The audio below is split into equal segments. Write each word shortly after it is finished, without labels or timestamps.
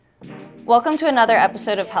Welcome to another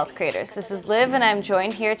episode of Health Creators. This is Liv, and I'm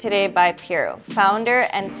joined here today by Piero, founder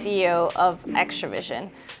and CEO of XTRA.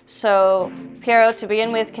 So, Piero, to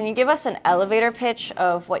begin with, can you give us an elevator pitch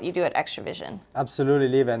of what you do at XTRA? Absolutely,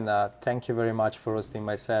 Liv, and thank you very much for hosting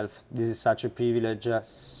myself. This is such a privilege,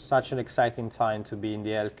 such an exciting time to be in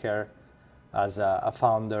the healthcare as a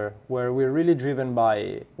founder, where we're really driven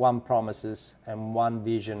by one promises and one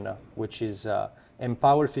vision, which is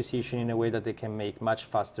empower physicians in a way that they can make much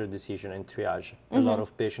faster decision in triage a lot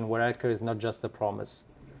of patients, where healthcare is not just a promise,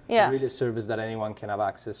 really a service that anyone can have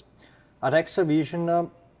access. At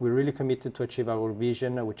XTRA, we're really committed to achieve our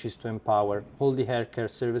vision, which is to empower all the healthcare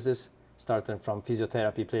services, starting from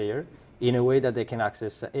physiotherapy player, in a way that they can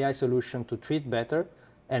access AI solution to treat better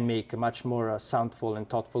and make a much more soundful and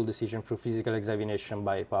thoughtful decision through physical examination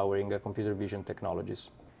by powering computer vision technologies.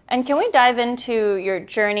 And can we dive into your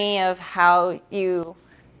journey of how you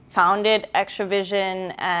founded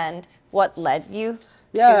XTRA and what led you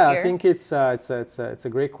to here? I think it's a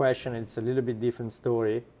great question. It's a little bit different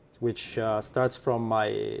story, which starts from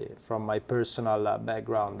my personal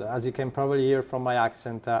background. As you can probably hear from my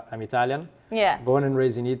accent, I'm Italian. Yeah. Born and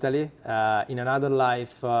raised in Italy. In another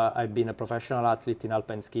life, I've been a professional athlete in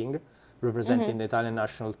alpine skiing, representing the Italian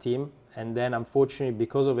national team. And then, unfortunately,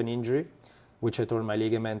 because of an injury, which I tore my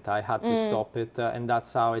ligament, I had to stop it. And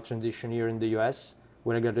that's how I transitioned here in the US,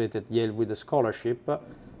 where I graduated Yale with a scholarship.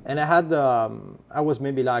 And I was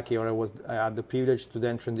maybe lucky, or I had the privilege to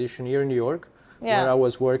then transition here in New York, where I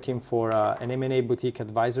was working for an M&A boutique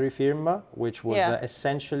advisory firm, which was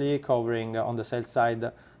essentially covering on the sales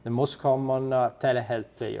side the most common telehealth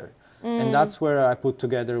player. And that's where I put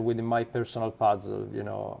together within my personal puzzle,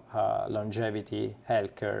 longevity,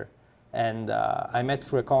 healthcare. And I met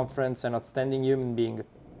through a conference an outstanding human being,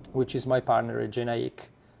 which is my partner, Jenna Ick.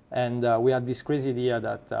 And we had this crazy idea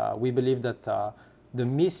that we believe that the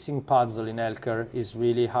missing puzzle in healthcare is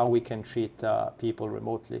really how we can treat people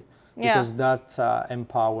remotely. Because that's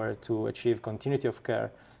empowered to achieve continuity of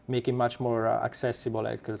care, making much more accessible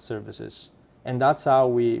healthcare services. And that's how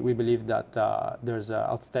we believe that there's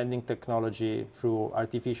outstanding technology through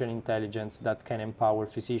artificial intelligence that can empower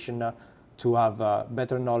physicians to have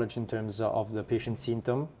better knowledge in terms of the patient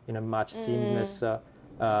symptom in a much seamless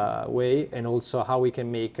way, and also how we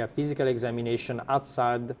can make a physical examination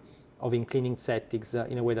outside of in clinic settings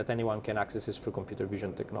in a way that anyone can access it through computer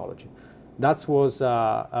vision technology. That was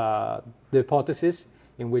the hypothesis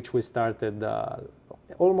in which we started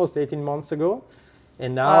almost 18 months ago.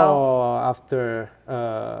 And now, after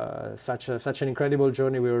such an incredible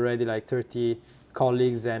journey, we're already like 30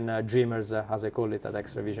 colleagues and dreamers, as I call it, at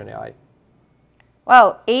XTRA AI.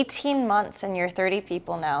 Wow, 18 months and you're 30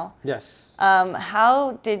 people now. Yes.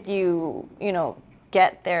 How did you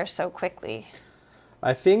get there so quickly?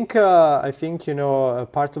 I think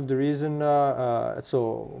part of the reason.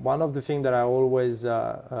 So one of the things that I always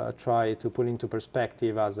try to put into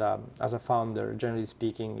perspective as a founder, generally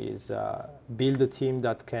speaking, is build a team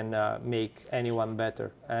that can make anyone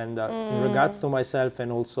better. And in regards to myself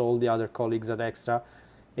and also all the other colleagues at XTRA,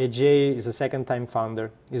 AJ is a second-time founder.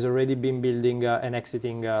 He's already been building and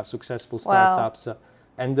exiting successful startups,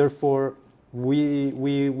 and therefore we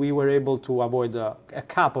were able to avoid a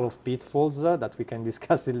couple of pitfalls that we can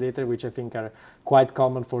discuss it later, which I think are quite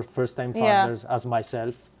common for first-time founders as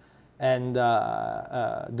myself. And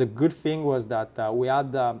the good thing was that we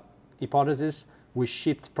had the hypothesis. We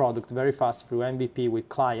shipped product very fast through MVP with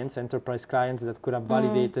clients, enterprise clients that could have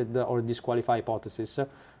validated or disqualified hypothesis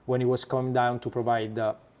when it was coming down to provide,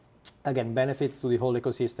 again, benefits to the whole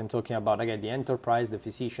ecosystem, talking about, again, the enterprise, the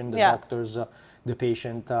physician, the doctors, the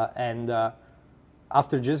patient. And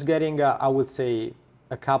after just getting, I would say,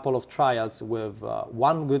 a couple of trials with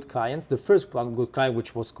one good client, the first one good client,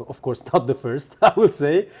 which was, of course, not the first, I would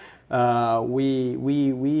say,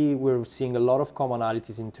 we were seeing a lot of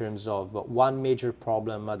commonalities in terms of one major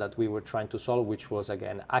problem that we were trying to solve, which was,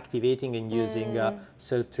 again, activating and using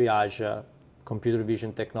self-triage computer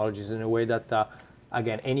vision technologies in a way that,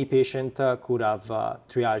 again, any patient could have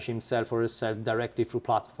triage himself or herself directly through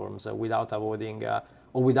platforms without avoiding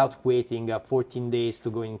or without waiting 14 days to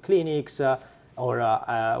go in clinics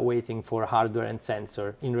or waiting for hardware and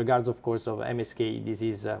sensor. In regards, of course, of MSK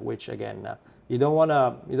disease, which again, you don't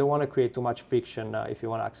want to create too much friction if you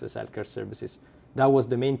want to access healthcare services. That was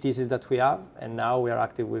the main thesis that we have, and now we are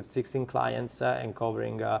active with 16 clients and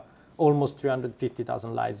covering almost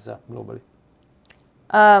 350,000 lives globally.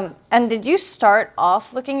 And did you start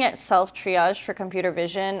off looking at self-triage for computer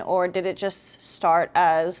vision, or did it just start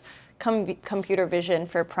as computer vision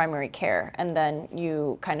for primary care, and then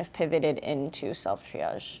you kind of pivoted into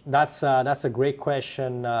self-triage? That's a great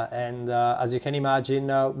question, and as you can imagine,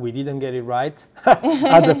 we didn't get it right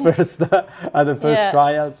at the first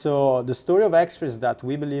trial. So the story of XTRA is that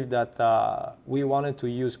we believe that we wanted to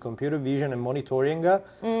use computer vision and monitoring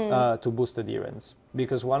to boost adherence,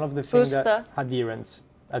 because one of the things adherence.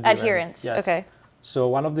 Adherence. Yes. Okay. So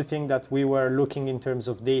one of the things that we were looking in terms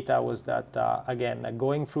of data was that, again,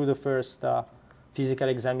 going through the first physical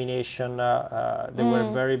examination, there were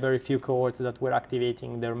very, very few cohorts that were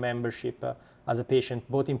activating their membership as a patient,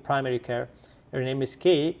 both in primary care or in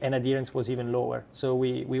MSK, and adherence was even lower. So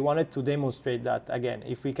we wanted to demonstrate that, again,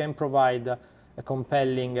 if we can provide a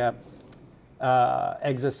compelling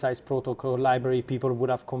exercise protocol library people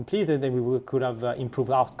would have completed, then we could have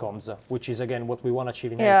improved outcomes, which is again what we want to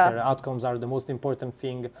achieve in healthcare. Outcomes are the most important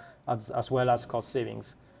thing, as well as cost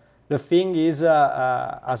savings. The thing is,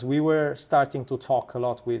 as we were starting to talk a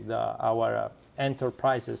lot with our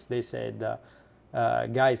enterprises, they said,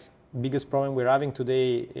 guys, biggest problem we're having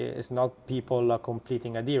today is not people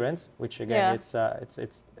completing adherence, which again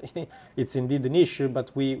it's indeed an issue, but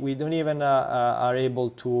we don't even are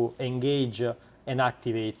able to engage and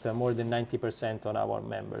activate more than 90% on our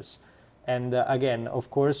members. And again, of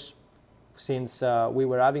course, since we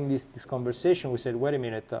were having this conversation, we said, wait a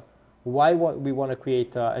minute, why we want to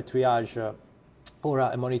create a triage or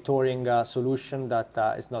a monitoring solution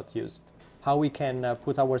that is not used? How we can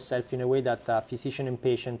put ourselves in a way that physician and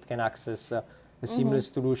patient can access a seamless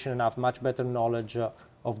solution and have much better knowledge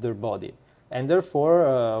of their body. And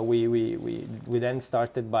therefore, we then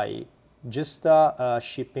started by just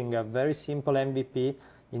shipping a very simple MVP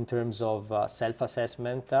in terms of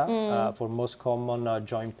self-assessment for most common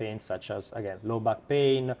joint pains, such as, again, low back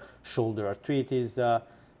pain, shoulder arthritis,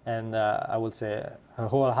 and I would say a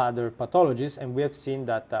whole other pathologies. And we have seen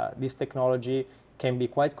that this technology can be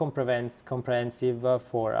quite comprehensive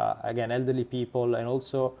for, again, elderly people and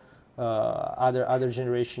also other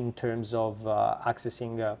generation in terms of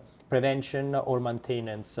accessing prevention or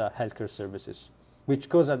maintenance healthcare services. Which,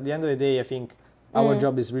 because at the end of the day, I think our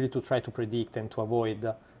job is really to try to predict and to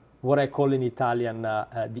avoid what I call in Italian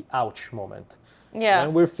the ouch moment. Yeah.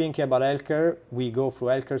 When we're thinking about healthcare, we go through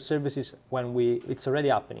healthcare services when it's already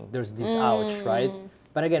happening. There's this ouch, right?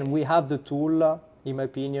 But again, we have the tool, in my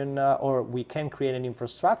opinion, or we can create an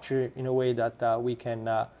infrastructure in a way that we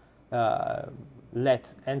can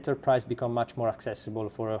let enterprise become much more accessible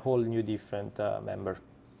for a whole new different member.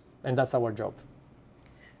 And that's our job.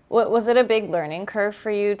 Was it a big learning curve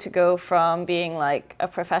for you to go from being like a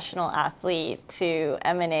professional athlete to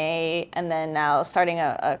M&A and then now starting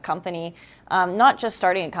a company, not just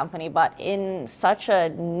starting a company, but in such a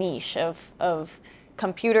niche of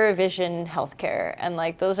computer vision healthcare, and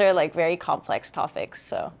like those are like very complex topics?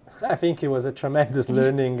 So I think it was a tremendous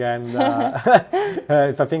learning, and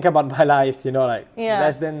if I think about my life, like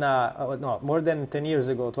less than more than 10 years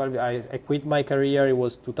ago, 12, I quit my career. It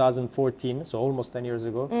was 2014, so almost 10 years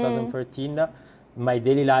ago, 2013. My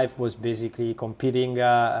daily life was basically competing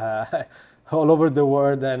all over the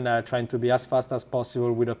world and trying to be as fast as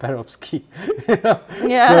possible with a pair of ski.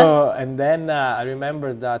 So, and then I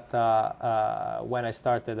remember that when I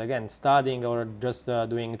started again studying or just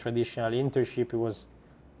doing traditional internship, it was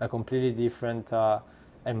a completely different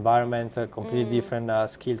environment, a completely different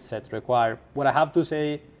skill set required. What I have to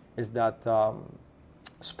say is that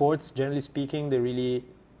sports, generally speaking, they really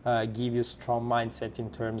give you strong mindset in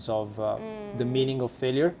terms of the meaning of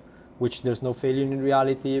failure, which there's no failure in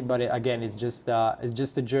reality, but again, it's just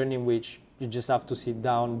a journey in which you just have to sit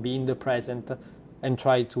down, be in the present, and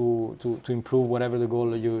try to improve whatever the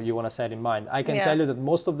goal you want to set in mind. I can tell you that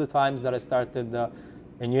most of the times that I started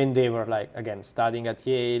a new endeavor, like again studying at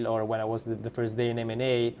Yale, or when I was the first day in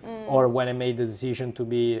M&A, or when I made the decision to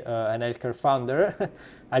be an healthcare founder,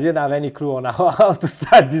 I didn't have any clue on how to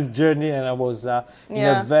start this journey, and I was in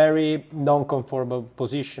a very non-conformable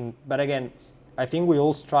position. But again, I think we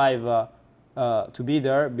all strive to be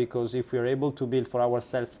there, because if we're able to build for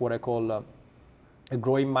ourselves what I call a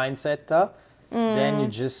growing mindset, then you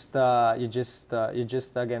just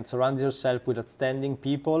again surround yourself with outstanding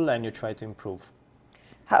people and you try to improve.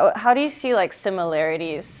 How do you see like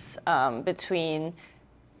similarities between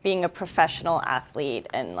being a professional athlete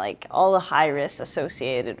and like all the high risks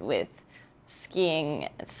associated with skiing?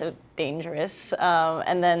 It's so dangerous,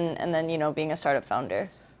 and then being a startup founder.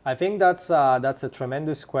 I think that's a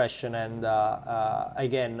tremendous question, and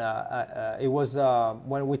again, it was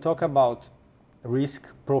when we talk about risk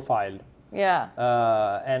profile,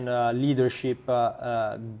 and leadership.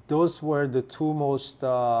 Those were the two most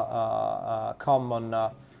common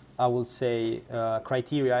I will say,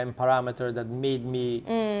 criteria and parameter that made me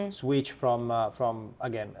switch from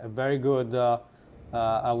again, a very good,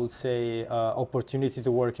 I would say, opportunity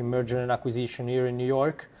to work in merger and acquisition here in New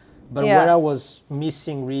York. But where I was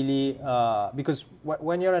missing really, because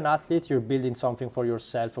when you're an athlete, you're building something for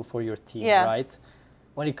yourself or for your team, right?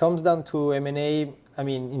 When it comes down to M&A, I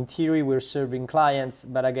mean, in theory, we're serving clients,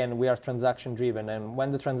 but again, we are transaction driven. And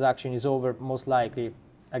when the transaction is over, most likely,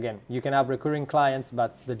 again, you can have recurring clients,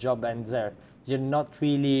 but the job ends there. You're not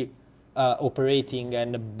really operating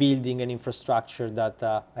and building an infrastructure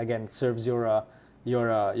that, again, serves your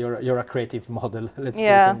creative model. Let's put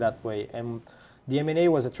it in that way. And the M&A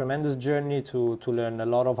was a tremendous journey to learn a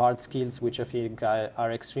lot of hard skills, which I think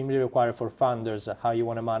are extremely required for founders. How you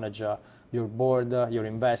want to manage your board, your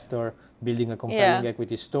investor, building a compelling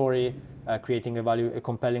equity story, creating a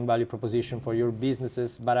compelling value proposition for your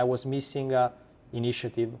businesses. But I was missing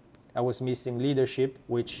initiative. I was missing leadership,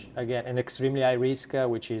 which again, an extremely high risk,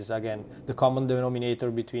 which is again the common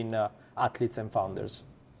denominator between athletes and founders.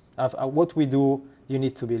 What we do, you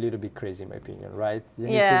need to be a little bit crazy, in my opinion, right?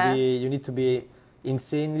 You need to be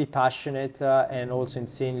insanely passionate and also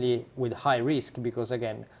insanely with high risk, because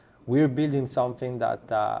again, we're building something that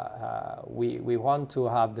we want to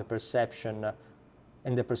have the perception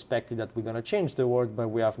and the perspective that we're going to change the world, but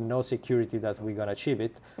we have no security that we're going to achieve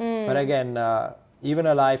it. But again, even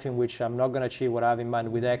a life in which I'm not going to achieve what I have in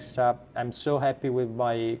mind with XTRA, I'm so happy with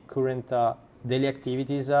my current daily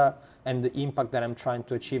activities and the impact that I'm trying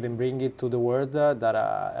to achieve and bring it to the world that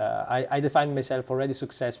I define myself already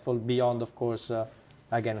successful beyond, of course,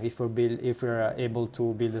 again, if we're able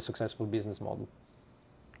to build a successful business model.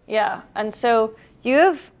 Yeah, and so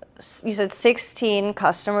you said 16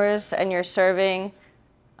 customers and you're serving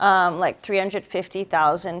like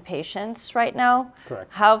 350,000 patients right now.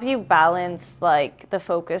 Correct. How have you balanced like the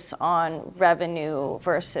focus on revenue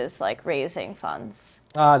versus like raising funds?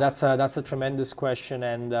 That's a tremendous question,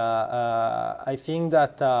 and I think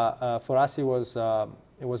that for us it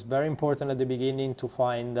was very important at the beginning to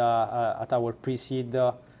find at our pre-seed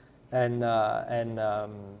and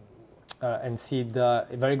seed a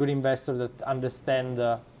very good investor that understand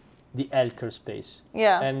the healthcare space.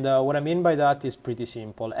 Yeah. And what I mean by that is pretty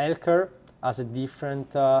simple. Healthcare has a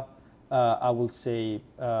different, I will say,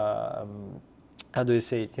 how do you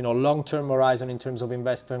say it? Long-term horizon in terms of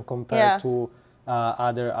investment compared to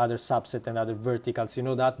other subset and other verticals. You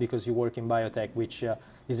know that because you work in biotech, which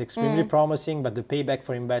is extremely promising, but the payback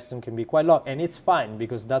for investment can be quite low, and it's fine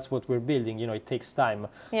because that's what we're building. It takes time.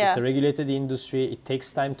 It's a regulated industry. It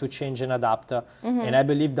takes time to change and adapt, and I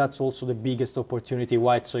believe that's also the biggest opportunity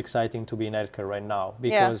why it's so exciting to be in healthcare right now,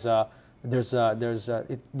 because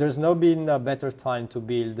there's no been a better time to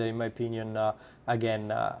build, in my opinion,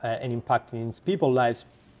 again, an impact in people's lives.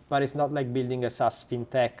 But it's not like building a SaaS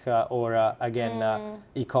fintech or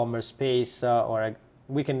e-commerce space or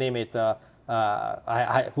we can name it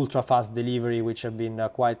ultra fast delivery, which have been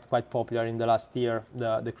quite popular in the last year.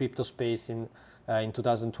 The crypto space in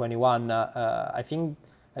 2021. I think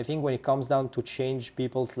when it comes down to change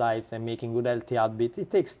people's life and making good healthy habits,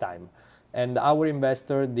 it takes time. And our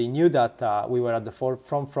investor, they knew that we were at the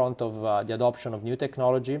forefront of the adoption of new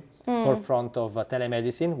technology, forefront of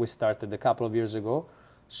telemedicine. We started a couple of years ago.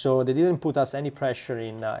 So they didn't put us any pressure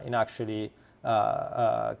in actually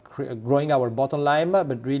growing our bottom line,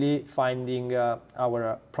 but really finding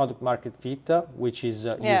our product market fit, which is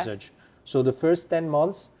usage. So the first 10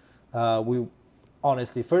 months, we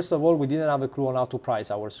honestly, first of all, we didn't have a clue on how to price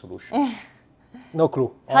our solution. No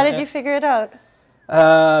clue. How did you figure it out?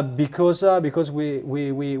 Because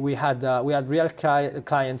we had real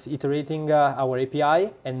clients iterating our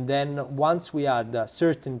API, and then once we had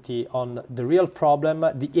certainty on the real problem,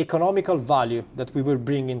 the economical value that we will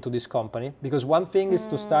bring into this company. Because one thing is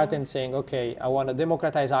to start and saying, okay, I want to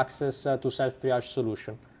democratize access to self-triage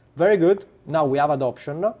solution. Very good. Now we have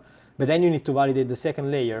adoption, but then you need to validate the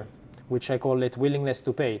second layer, which I call it willingness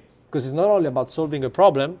to pay. Because it's not only about solving a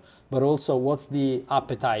problem, but also what's the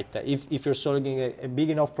appetite if you're solving a big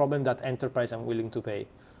enough problem that enterprise are willing to pay.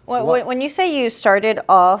 When you say you started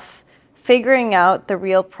off figuring out the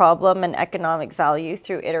real problem and economic value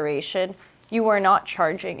through iteration, you were not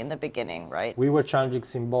charging in the beginning, right? We were charging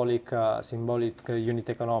symbolic unit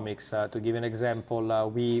economics. To give an example,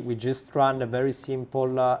 we just ran a very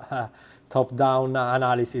simple top-down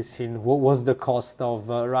analysis in what was the cost of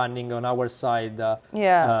running on our side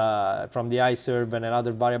from the iServe and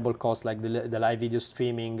another variable cost like the live video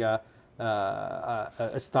streaming,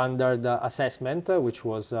 a standard assessment, which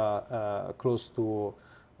was close to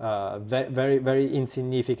very, very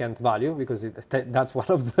insignificant value, because that's one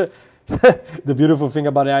of the the beautiful thing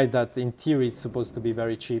about AI is that in theory it's supposed to be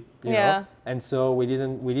very cheap, you know? And so we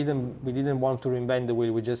didn't want to reinvent the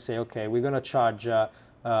wheel. We just say, okay, we're gonna charge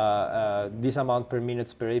this amount per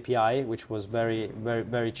minutes per API, which was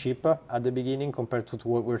very cheap at the beginning compared to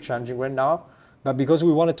what we're charging right now. But because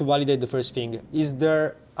we wanted to validate the first thing, is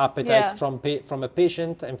there appetite from a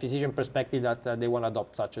patient and physician perspective that they want to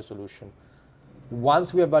adopt such a solution?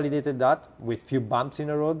 Once we have validated that with few bumps in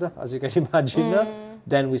the road, as you can imagine,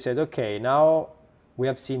 then we said, okay, now we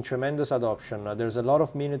have seen tremendous adoption. There's a lot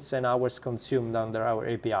of minutes and hours consumed under our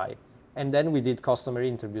API. And then we did customer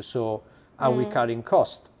interviews. So are we cutting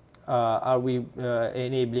cost? Are we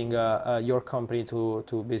enabling your company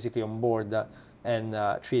to basically onboard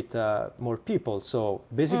and treat more people? So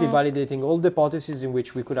basically validating all the hypotheses in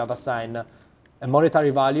which we could have assigned a monetary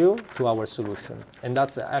value to our solution. And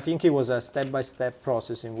that's, I think it was a step-by-step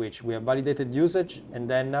process in which we have validated usage and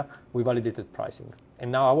then we validated pricing.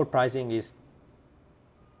 And now our pricing is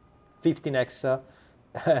 15x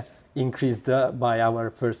increased by our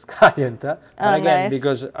first client. But again,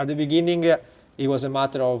 because at the beginning it was a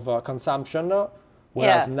matter of consumption,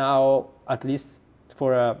 whereas now, at least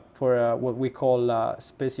for what we call a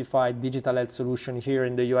specified digital health solution here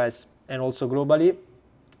in the US and also globally,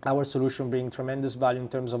 our solution brings tremendous value in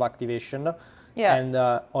terms of activation. And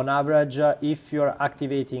on average, if you're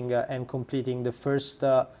activating and completing the first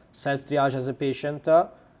self-triage as a patient,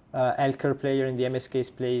 healthcare player in the MSK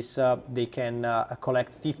space, they can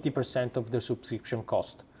collect 50% of the subscription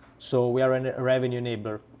cost. So we are a revenue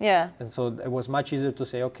enabler. And so it was much easier to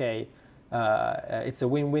say, okay, it's a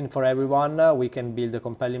win-win for everyone. We can build a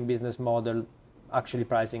compelling business model, actually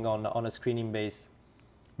pricing on a screening base.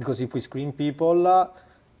 Because if we screen people,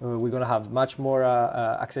 we're going to have much more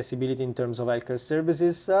accessibility in terms of healthcare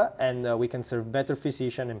services, and we can serve better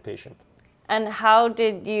physician and patient. And how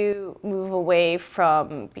did you move away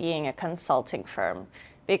from being a consulting firm?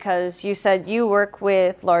 Because you said you work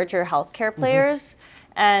with larger healthcare players,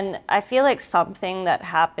 and I feel like something that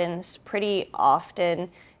happens pretty often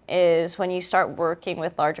is when you start working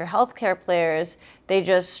with larger healthcare players, they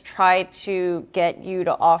just try to get you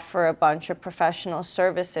to offer a bunch of professional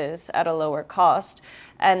services at a lower cost.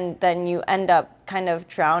 And then you end up kind of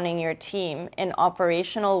drowning your team in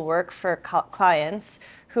operational work for clients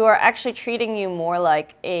who are actually treating you more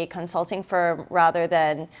like a consulting firm rather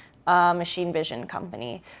than a machine vision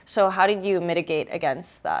company. So how did you mitigate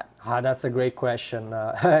against that? That's a great question.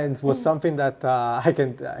 It was something that I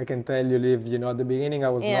can tell you, Liv, you know, at the beginning I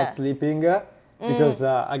was not sleeping because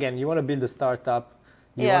again, you want to build a startup.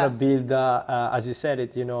 You want to build, as you said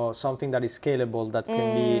it, you know, something that is scalable, that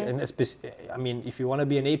can be, I mean, if you want to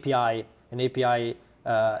be an API,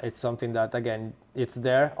 it's something that, again, it's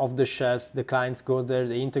there off the shelves. The clients go there,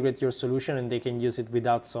 they integrate your solution, and they can use it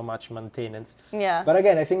without so much maintenance. But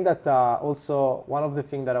again, I think that also one of the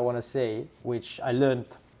things that I want to say, which I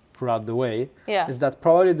learned throughout the way, is that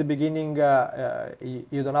probably at the beginning,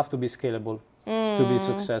 you don't have to be scalable to be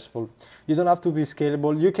successful. You don't have to be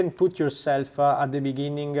scalable. You can put yourself at the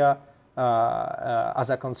beginning as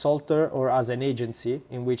a consultant or as an agency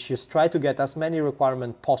in which you try to get as many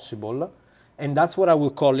requirements possible. And that's what I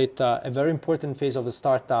will call it a very important phase of a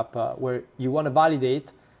startup where you want to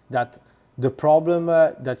validate that the problem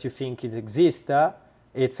that you think it exists,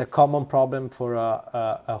 it's a common problem for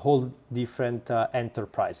a whole different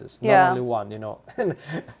enterprises, not only one, you know.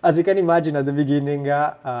 As you can imagine, at the beginning,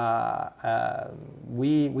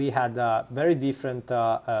 we had very different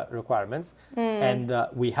requirements, and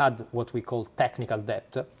we had what we call technical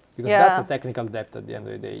debt, because that's a technical debt at the end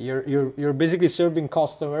of the day. You're basically serving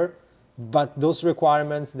customer, but those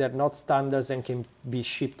requirements, they're not standards and can be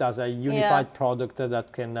shipped as a unified product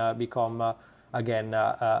that can become again,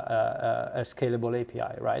 a scalable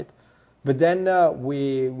API, right? But then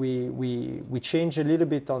we changed a little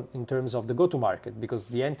bit in terms of the go-to-market, because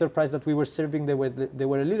the enterprise that we were serving, they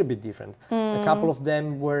were a little bit different. A couple of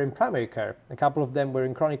them were in primary care, a couple of them were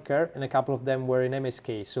in chronic care, and a couple of them were in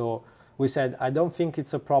MSK. So we said, I don't think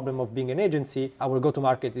it's a problem of being an agency. Our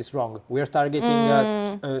go-to-market is wrong. We are targeting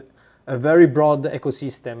a very broad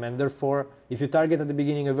ecosystem, and therefore, if you target at the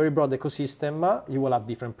beginning a very broad ecosystem, you will have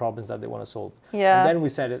different problems that they want to solve. And then we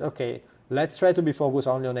said, okay, let's try to be focused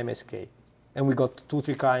only on MSK. And we got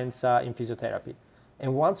 2-3 clients in physiotherapy.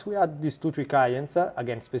 And once we had these 2-3 clients,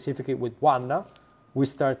 again, specifically with one, we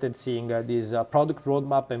started seeing this product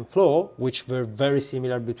roadmap and flow, which were very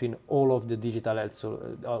similar between all of the digital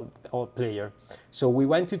health player. So we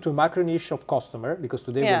went into a macro niche of customer, because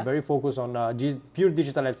today we're very focused on pure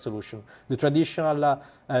digital health solution. The traditional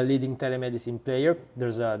leading telemedicine player,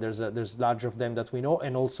 there's large of them that we know,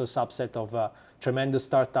 and also a subset of tremendous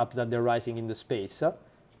startups that they're rising in the space.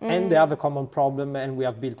 and they have a common problem, and we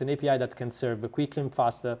have built an API that can serve quickly and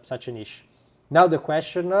fast such a niche. Now the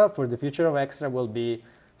question for the future of XTRA will be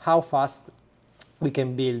how fast we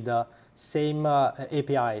can build same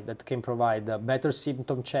API that can provide a better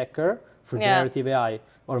symptom checker for generative AI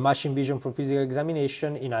or machine vision for physical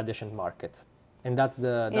examination in adjacent markets. And that's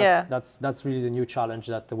really the new challenge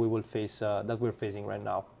that we will face, that we're facing right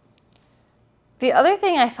now. The other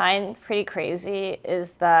thing I find pretty crazy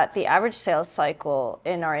is that the average sales cycle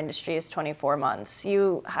in our industry is 24 months.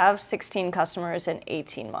 You have 16 customers in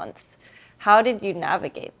 18 months. How did you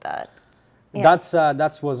navigate that? Yeah.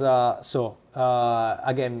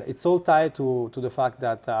 Again, it's all tied to the fact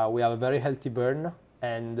that we have a very healthy burn,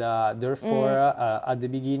 and therefore at the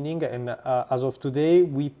beginning and as of today,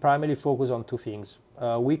 we primarily focus on two things.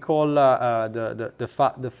 We call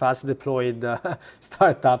the fast deployed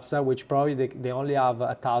startups, which probably they only have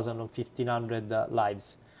 1,000 or 1,500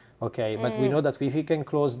 lives. Okay, but we know that if we can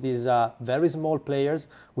close these very small players,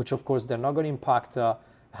 which of course they're not going to impact our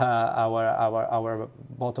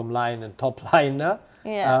bottom line and top line,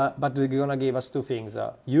 but they're going to give us two things: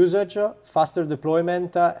 usage, faster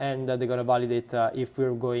deployment, and they're going to validate if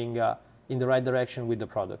we're going in the right direction with the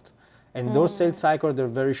product. And those sales cycles, they're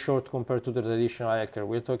very short compared to the traditional healthcare.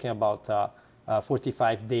 We're talking about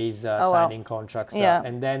 45 days signing contracts.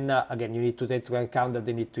 And then again, you need to take into account that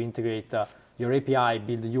they need to integrate your API,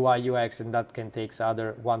 build the UI, UX, and that can take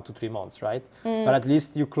other 1 to 3 months, right? But at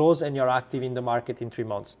least you close and you're active in the market in 3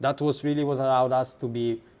 months. That was really what allowed us to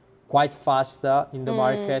be quite fast in the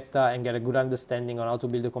market and get a good understanding on how to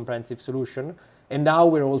build a comprehensive solution. And now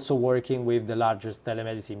we're also working with the largest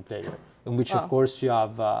telemedicine player, in which of course you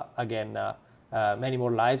have, again, many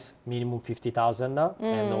more lives, minimum 50,000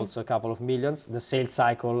 and also a couple of millions. The sales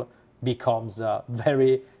cycle becomes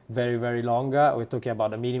very, very, very long. We're talking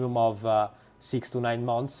about a minimum of 6 to 9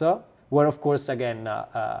 months, where of course, again,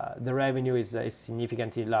 the revenue is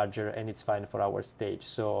significantly larger and it's fine for our stage.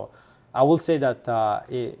 So I will say that,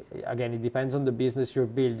 again, it depends on the business you're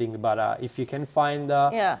building, but if you can find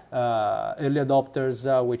early adopters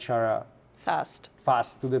which are fast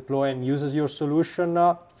to deploy and use your solution,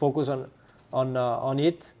 focus on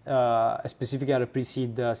it, specifically at a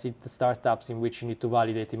pre-seed seed startups in which you need to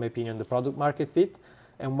validate, in my opinion, the product market fit.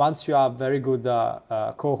 And once you have very good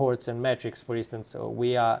cohorts and metrics, for instance,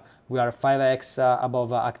 we are 5x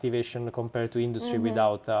above activation compared to industry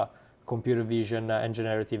without computer vision and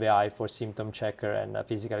generative AI for symptom checker and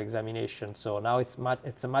physical examination. So now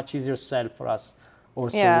it's a much easier sell for us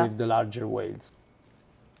also with the larger whales.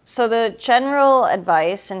 So the general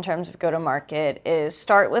advice in terms of go-to-market is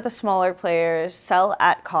start with the smaller players, sell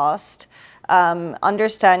at cost,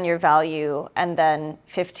 understand your value, and then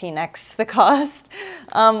 15x the cost.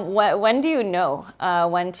 When do you know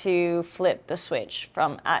when to flip the switch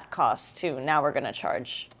from at cost to now we're going to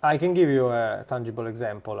charge? I can give you a tangible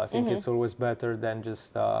example. I think it's always better than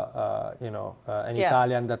just an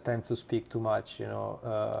Italian that tends to speak too much.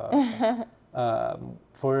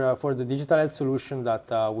 For the digital health solution that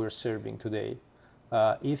we're serving today,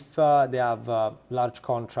 if they have large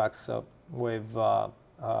contracts with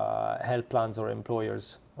health plans or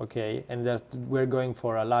employers, okay, and that we're going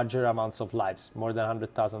for larger amounts of lives, more than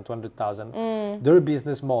 100,000, 200,000, their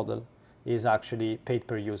business model is actually paid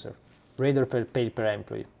per user, rather paid per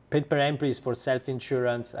employee. Paid per employee is for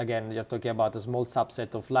self-insurance. Again, you're talking about a small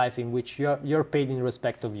subset of life in which you're paid in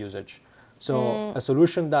respect of usage. So a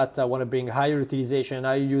solution that want to bring higher utilization and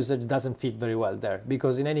higher usage doesn't fit very well there,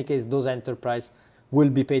 because in any case, those enterprise will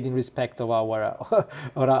be paid in respect of our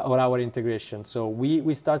or our integration. So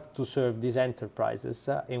we started to serve these enterprises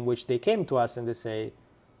in which they came to us and they say,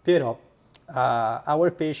 Piero, our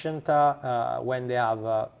patient, when they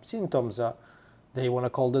have symptoms, they want to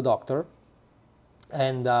call the doctor.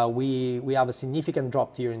 And we have a significant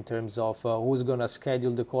drop here in terms of who's going to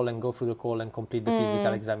schedule the call and go through the call and complete the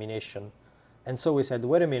physical examination. And so we said,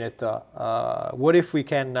 wait a minute, what if we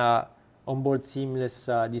can onboard seamless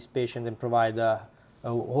this patient and provide a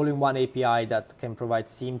all-in-one API that can provide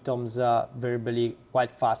symptoms verbally quite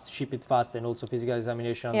fast, ship it fast, and also physical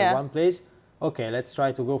examination under one place? Okay, let's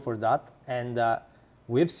try to go for that. And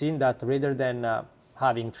we've seen that rather than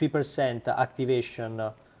having 3% activation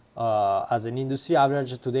as an industry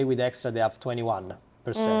average, today with XTRA they have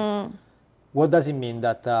 21%. What does it mean?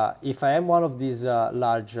 That if I am one of these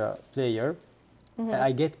large players,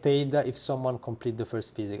 I get paid if someone completes the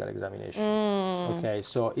first physical examination. Okay,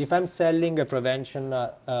 so if I'm selling a prevention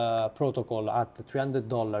protocol at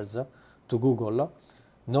 $300 to Google,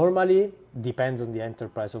 normally, depends on the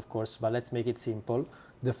enterprise of course, but let's make it simple.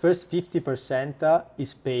 the first 50%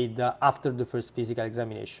 is paid after the first physical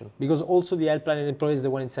examination, because also the health plan and employees, they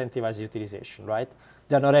want to incentivize utilization, right?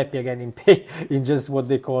 They're not happy again in pay in just what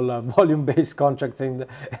they call volume-based contracts, and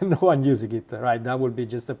no one using it, right? That would be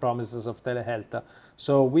just the promises of telehealth.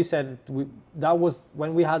 So we said that was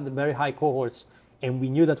when we had very high cohorts and we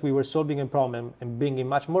knew that we were solving a problem and bringing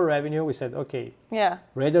much more revenue. We said, okay,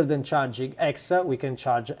 rather than charging X, we can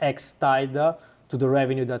charge X tied to the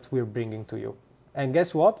revenue that we're bringing to you. And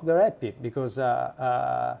guess what? They're happy because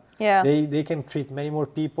they can treat many more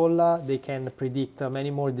people, they can predict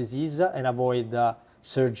many more disease and avoid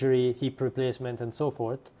surgery, hip replacement, and so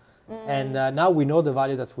forth. And now we know the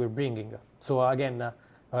value that we're bringing. So again,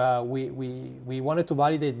 we wanted to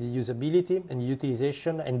validate the usability and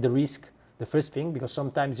utilization and the risk, the first thing, because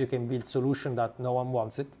sometimes you can build solution that no one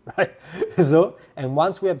wants it, right? So, and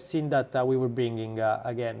once we have seen that we were bringing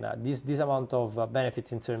this amount of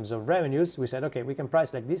benefits in terms of revenues, we said, okay, we can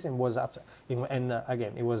price like this, and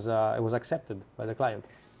it was accepted by the client.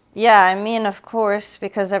 Yeah, I mean, of course,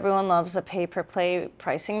 because everyone loves a pay-per-play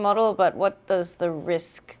pricing model, but what does the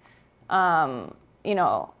risk, impact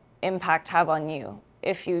have on you?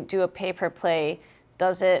 If you do a pay-per-play,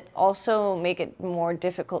 does it also make it more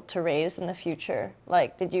difficult to raise in the future?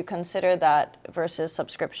 Like, did you consider that versus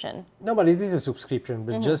subscription? No, but it is a subscription,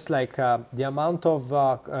 but just like the amount of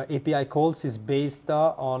API calls is based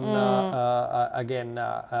on,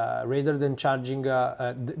 rather than charging,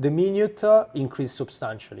 the minute increased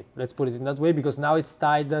substantially. Let's put it in that way, because now it's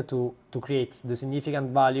tied to create the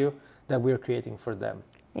significant value that we're creating for them.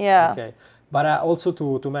 Yeah. Okay. But also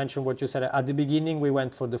to mention what you said, at the beginning we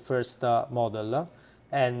went for the first model.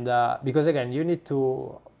 And because again, you need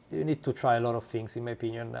to try a lot of things, in my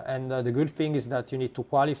opinion. And the good thing is that you need to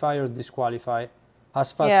qualify or disqualify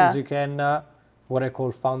as fast as you can what I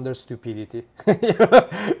call founder stupidity.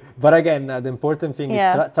 But again, the important thing is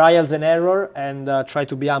trials and error, and try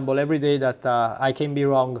to be humble every day that I can be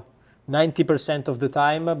wrong 90% of the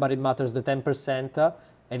time, but it matters the 10%,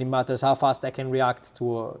 and it matters how fast I can react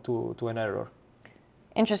to an error.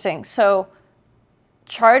 Interesting. So,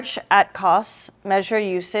 charge at costs, measure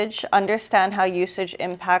usage, understand how usage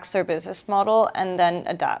impacts their business model, and then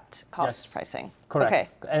adapt cost pricing.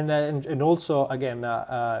 Correct. Okay. And also, again,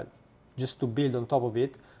 just to build on top of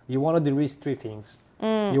it, you want to de-risk three things.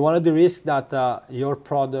 You want to de-risk that your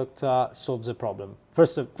product solves a problem.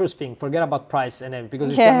 First thing, forget about price and everything,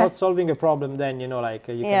 because if you're not solving a problem, then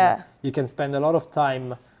you can spend a lot of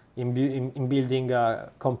time in building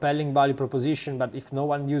a compelling value proposition, but if no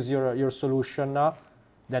one uses your solution,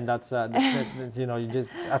 then that's you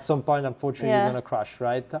just at some point, unfortunately, you're gonna crash,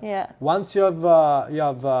 right? Once you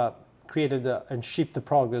have created and shipped a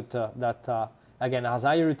product that again has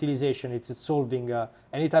higher utilization, it's solving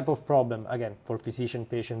any type of problem, again, for physician,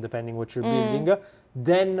 patient, depending what you're building,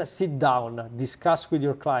 then sit down, discuss with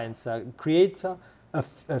your clients, create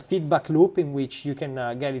a feedback loop in which you can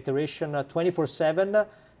get iteration 24/7,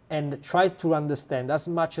 and try to understand as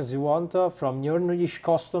much as you want from your niche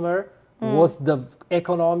customer what's the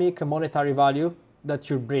economic monetary value that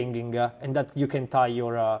you're bringing, and that you can tie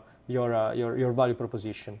your value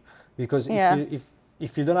proposition. Because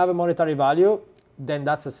if you don't have a monetary value, then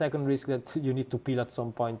that's a second risk that you need to peel at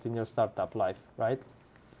some point in your startup life, right?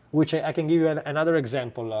 Which I can give you another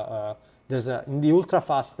example. There's in the ultra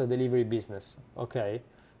fast delivery business. Okay,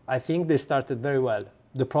 I think they started very well.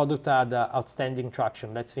 The product had outstanding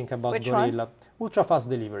traction. Let's think about Which Gorilla. one? Ultra fast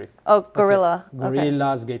delivery. Oh, Gorilla. Okay.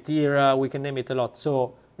 Gorillas, XTRA, we can name it a lot.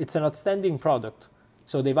 So it's an outstanding product.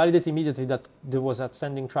 So they validated immediately that there was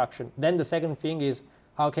outstanding traction. Then the second thing is,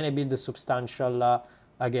 how can I build a substantial,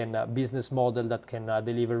 business model that can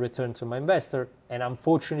deliver return to my investor? And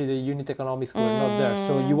unfortunately, the unit economics were not there.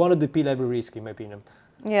 So you want to depeel every risk, in my opinion.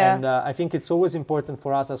 And I think it's always important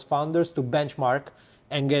for us as founders to benchmark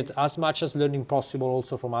and get as much as learning possible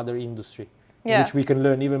also from other industry, which we can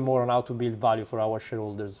learn even more on how to build value for our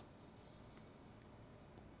shareholders.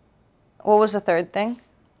 What was the third thing?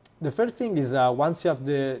 The third thing is once you have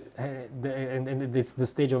and it's the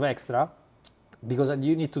stage of XTRA, because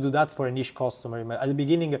you need to do that for a niche customer. At the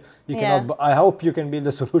beginning, you cannot. I hope you can build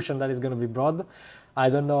a solution that is going to be broad. I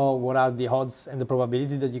don't know what are the odds and the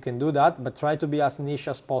probability that you can do that, but try to be as niche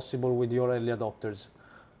as possible with your early adopters.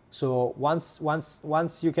 So once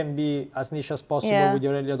you can be as niche as possible with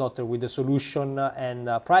your early adopter, with the solution and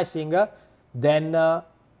pricing, then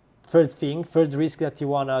third risk that you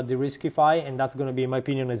want to de-riskify, and that's going to be, in my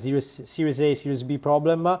opinion, a Series A, Series B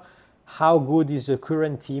problem. How good is the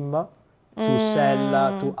current team to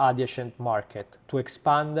sell to adjacent market, to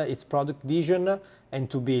expand its product vision, and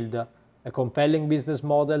to build a compelling business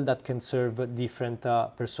model that can serve different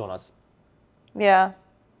personas? Yeah.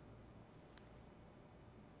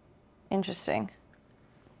 Interesting.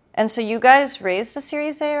 And so you guys raised a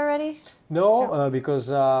Series A already? No,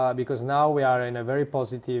 because now we are in a very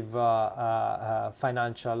positive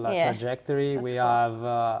financial trajectory. That's We cool.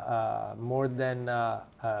 have more than I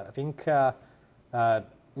think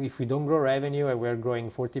if we don't grow revenue and we're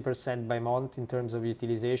growing 40% by month in terms of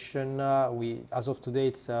utilization, we as of today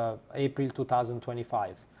it's April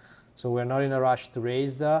 2025. So we're not in a rush to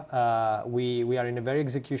raise. We are in a very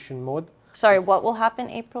execution mode. Sorry, what will happen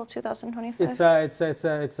April 2025?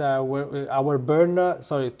 It's our burn.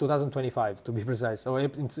 Sorry, 2025 to be precise. So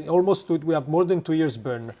it's almost we have more than 2 years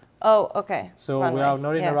burn. Oh, okay. So we are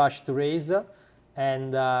not in a rush to raise,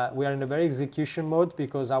 and we are in a very execution mode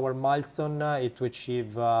because our milestone is to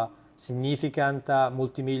achieve significant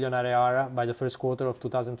multi-million ARR by the first quarter of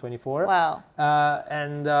 2024. Wow.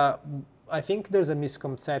 And I think there's a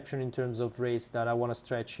misconception in terms of raise that I want to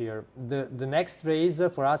stretch here. The next raise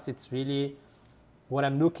for us, it's really what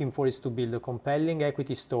I'm looking for is to build a compelling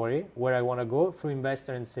equity story where I want to go through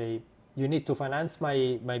investor and say, you need to finance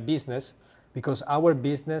my business because our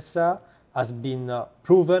business has been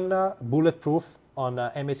proven bulletproof on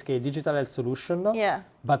MSK digital health solution. Yeah.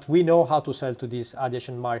 But we know how to sell to this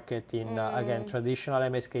adjacent market in, again, traditional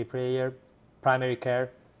MSK player, primary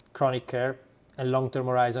care, chronic care, and long-term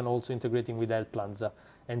horizon also integrating with health plans.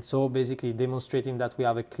 And so basically demonstrating that we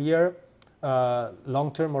have a clear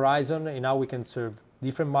long-term horizon in how we can serve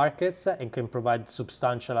different markets and can provide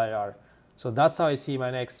substantial IR. So that's how I see my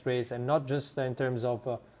next raise, and not just in terms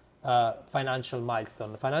of financial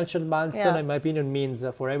milestone. Financial milestone, in my opinion, means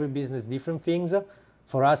for every business different things.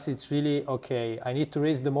 For us, it's really, okay, I need to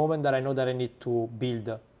raise the moment that I know that I need to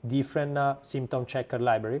build different symptom checker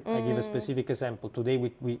library. I give a specific example. Today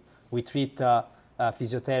we treat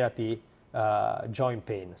physiotherapy, joint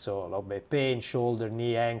pain, so low back pain, shoulder,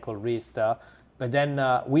 knee, ankle, wrist. But then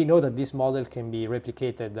we know that this model can be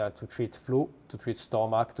replicated to treat flu, to treat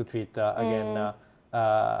stomach, to treat again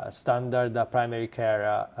standard primary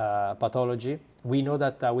care pathology. We know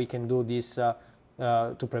that we can do this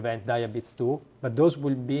to prevent diabetes too. But those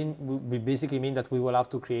will basically mean that we will have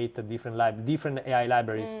to create a different AI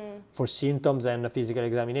libraries for symptoms and physical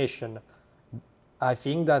examination. I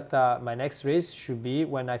think that my next raise should be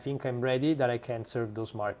when I think I'm ready that I can serve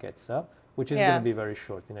those markets, which is going to be very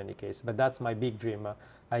short in any case. But that's my big dream.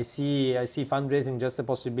 I see fundraising just a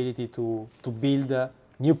possibility to build a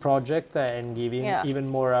new project and giving even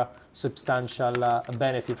more substantial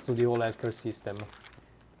benefits to the whole healthcare system.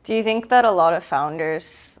 Do you think that a lot of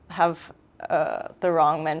founders have the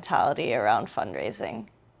wrong mentality around fundraising?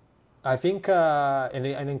 I think, and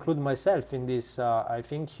include myself in this, I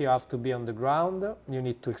think you have to be on the ground. You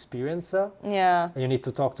need to experience. You need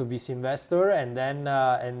to talk to VC investor, and then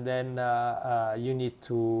you need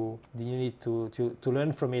to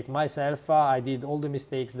learn from it. Myself, I did all the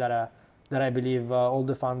mistakes that I believe all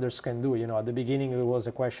the founders can do. You know, at the beginning it was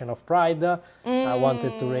a question of pride. I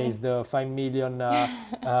wanted to raise the 5 million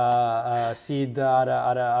seed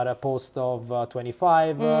at a post of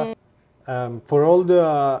 25. For all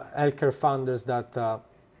the healthcare founders that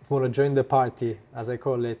want to join the party, as I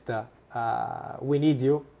call it, we need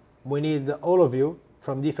you. We need all of you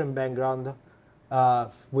from different background,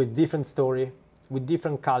 with different story, with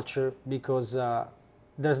different culture, because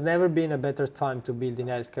there's never been a better time to build in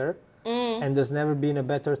healthcare, and there's never been a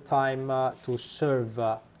better time to serve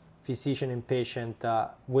physician and patient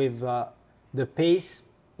with the pace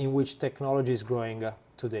in which technology is growing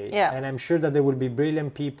today. And I'm sure that there will be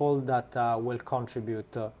brilliant people that will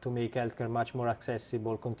contribute to make healthcare much more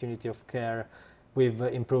accessible, continuity of care, with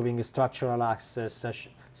improving structural access,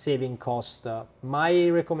 saving cost. My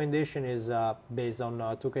recommendation is based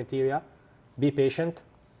on 2 criteria. Be patient.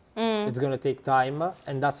 It's going to take time,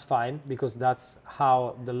 and that's fine, because that's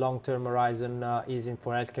how the long-term horizon is in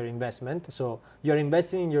for healthcare investment. So you're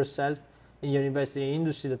investing in yourself, and you're investing in an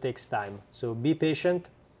industry that takes time. So be patient,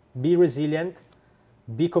 be resilient,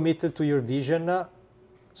 be committed to your vision,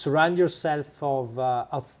 surround yourself of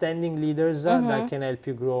outstanding leaders that can help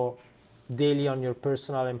you grow daily on your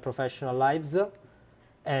personal and professional lives.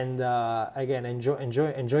 And again,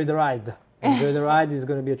 enjoy the ride. Enjoy the ride. It's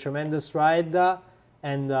going to be a tremendous ride.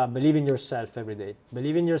 And believe in yourself every day.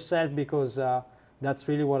 Believe in yourself, because that's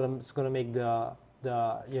really what is going to make the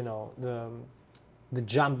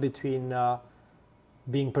jump between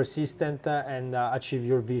being persistent and achieve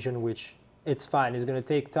your vision, which it's fine. It's going to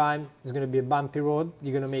take time. It's going to be a bumpy road.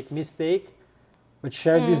 You're going to make mistake, but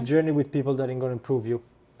share this journey with people that are going to improve you,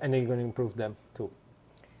 and you're going to improve them too.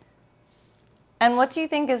 And what do you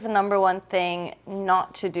think is the number one thing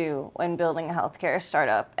not to do when building a healthcare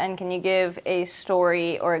startup? And can you give a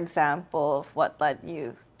story or example of what led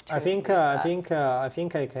you I think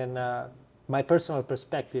I can my personal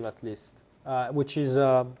perspective at least, which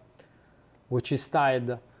is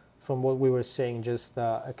tied from what we were saying just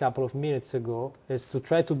a couple of minutes ago, is to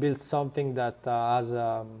try to build something that has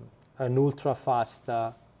an ultra fast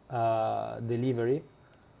delivery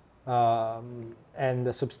and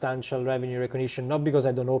a substantial revenue recognition. Not because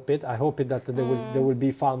I don't hope it. I hope it that there will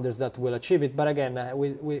be founders that will achieve it. But again,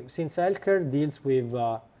 since healthcare deals with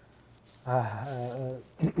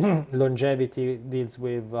longevity, deals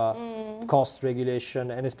with cost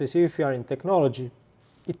regulation, and especially if you are in technology,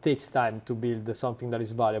 it takes time to build something that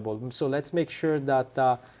is valuable. So let's make sure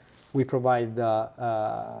that we provide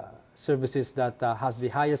services that has the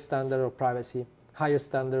highest standard of privacy, highest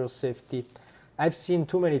standard of safety. I've seen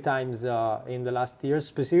too many times in the last years,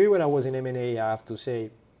 specifically when I was in M&A, I have to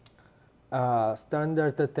say,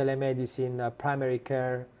 standard telemedicine, primary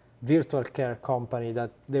care, virtual care company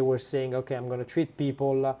that they were saying, okay, I'm going to treat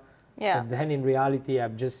people. But then in reality,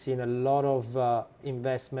 I've just seen a lot of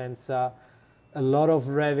investments, a lot of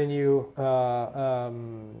revenue, how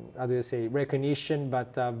do you say, recognition,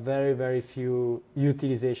 but very, very few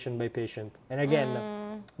utilization by patient. And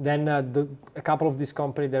again, then a couple of these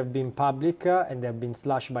companies that have been public and they have been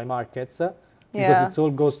slashed by markets because it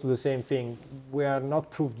all goes to the same thing. We are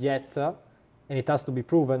not proved yet, and it has to be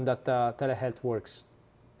proven that telehealth works.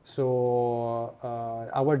 So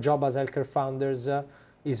our job as healthcare founders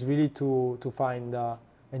is really to find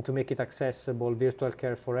and to make it accessible, virtual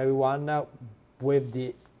care for everyone, with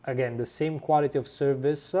the same quality of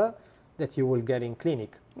service that you will get in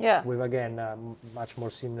clinic. With again much more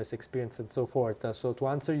seamless experience and so forth. So to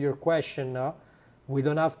answer your question, we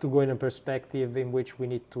don't have to go in a perspective in which we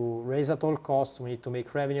need to raise at all costs. We need to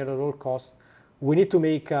make revenue at all costs. We need to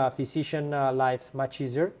make physician life much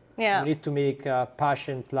easier. We need to make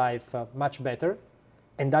patient life much better,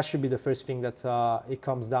 and that should be the first thing that it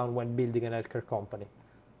comes down when building an healthcare company.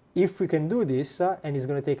 If we can do this, and it's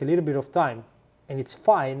going to take a little bit of time, and it's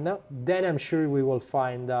fine, then I'm sure we will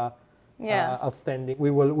find outstanding.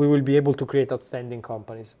 We will be able to create outstanding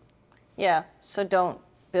companies. Yeah. So don't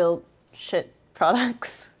build shit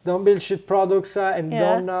products. Don't build shit products, and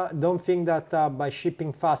don't think that by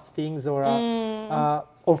shipping fast things or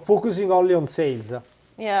focusing only on sales.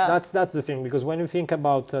 That's the thing, because when you think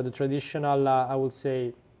about the traditional, I would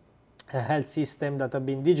say, health system that have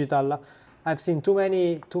been digital, I've seen too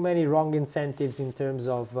many wrong incentives in terms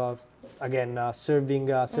of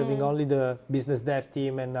serving only the business dev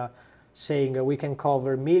team and saying we can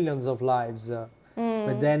cover millions of lives.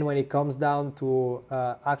 But then when it comes down to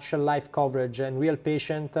actual life coverage and real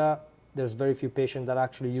patient, there's very few patients that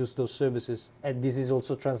actually use those services. And this is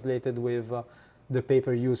also translated with the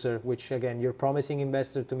pay-per-user, which again, you're promising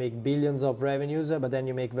investors to make billions of revenues, but then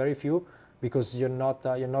you make very few because you're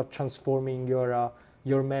not transforming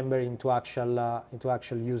your member into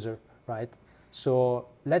actual user, right? So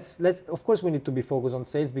let's of course we need to be focused on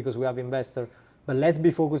sales because we have investors, but let's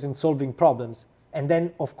be focused in solving problems, and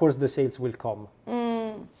then of course the sales will come.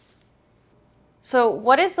 So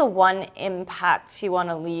what is the one impact you want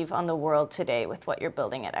to leave on the world today with what you're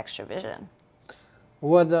building at XTRA?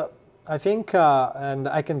 Well, I think, and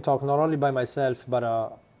I can talk not only by myself,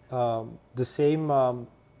 but the same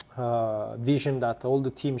vision that all the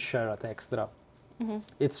teams share at XTRA.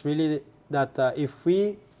 It's really that if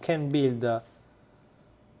we can build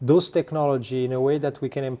those technology in a way that we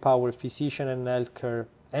can empower physician and healthcare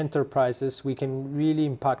enterprises, we can really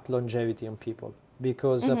impact longevity on people.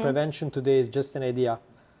 Because prevention today is just an idea.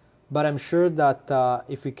 But I'm sure that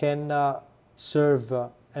if we can serve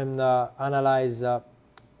and analyze,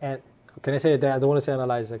 and can I say that? I don't want to say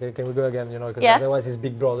analyze. Can we go again? Because otherwise it's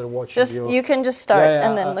Big Brother watching you. You can just start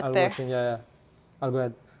and then look there. I'll go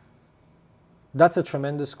ahead. That's a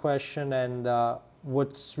tremendous question, and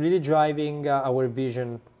what's really driving our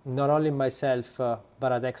vision, not only myself,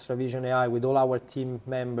 but at XTRA Vision AI with all our team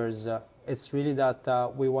members, it's really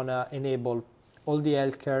that we want to enable all the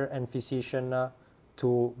healthcare and physician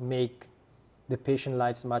to make the patient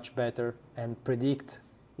lives much better and predict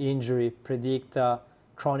injury, predict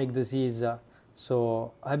chronic disease.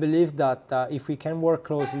 So I believe that if we can work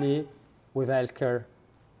closely with healthcare,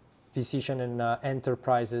 physician and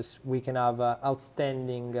enterprises, we can have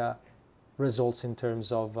outstanding results in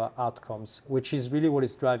terms of outcomes, which is really what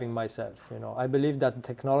is driving myself. I believe that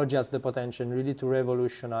technology has the potential really to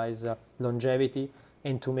revolutionize longevity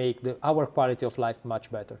and to make our quality of life much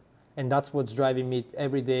better. And that's what's driving me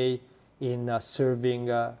every day in serving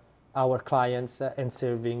our clients and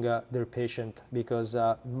serving their patient, because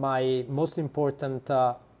my most important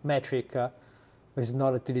metric is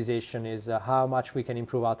not utilization, is how much we can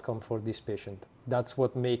improve outcome for this patient. That's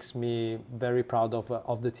what makes me very proud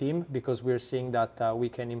of the team, because we're seeing that we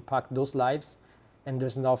can impact those lives, and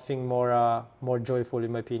there's nothing more joyful,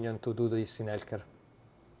 in my opinion, to do this in healthcare.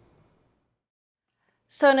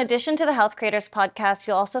 So in addition to the Health Creators podcast,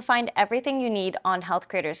 you'll also find everything you need on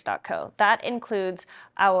healthcreators.co. That includes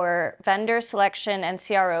our vendor selection and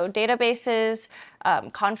CRO databases,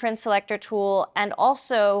 conference selector tool, and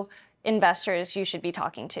also investors you should be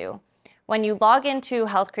talking to. When you log into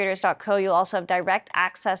healthcreators.co, you'll also have direct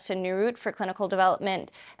access to New Route for clinical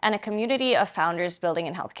development and a community of founders building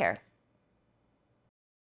in healthcare.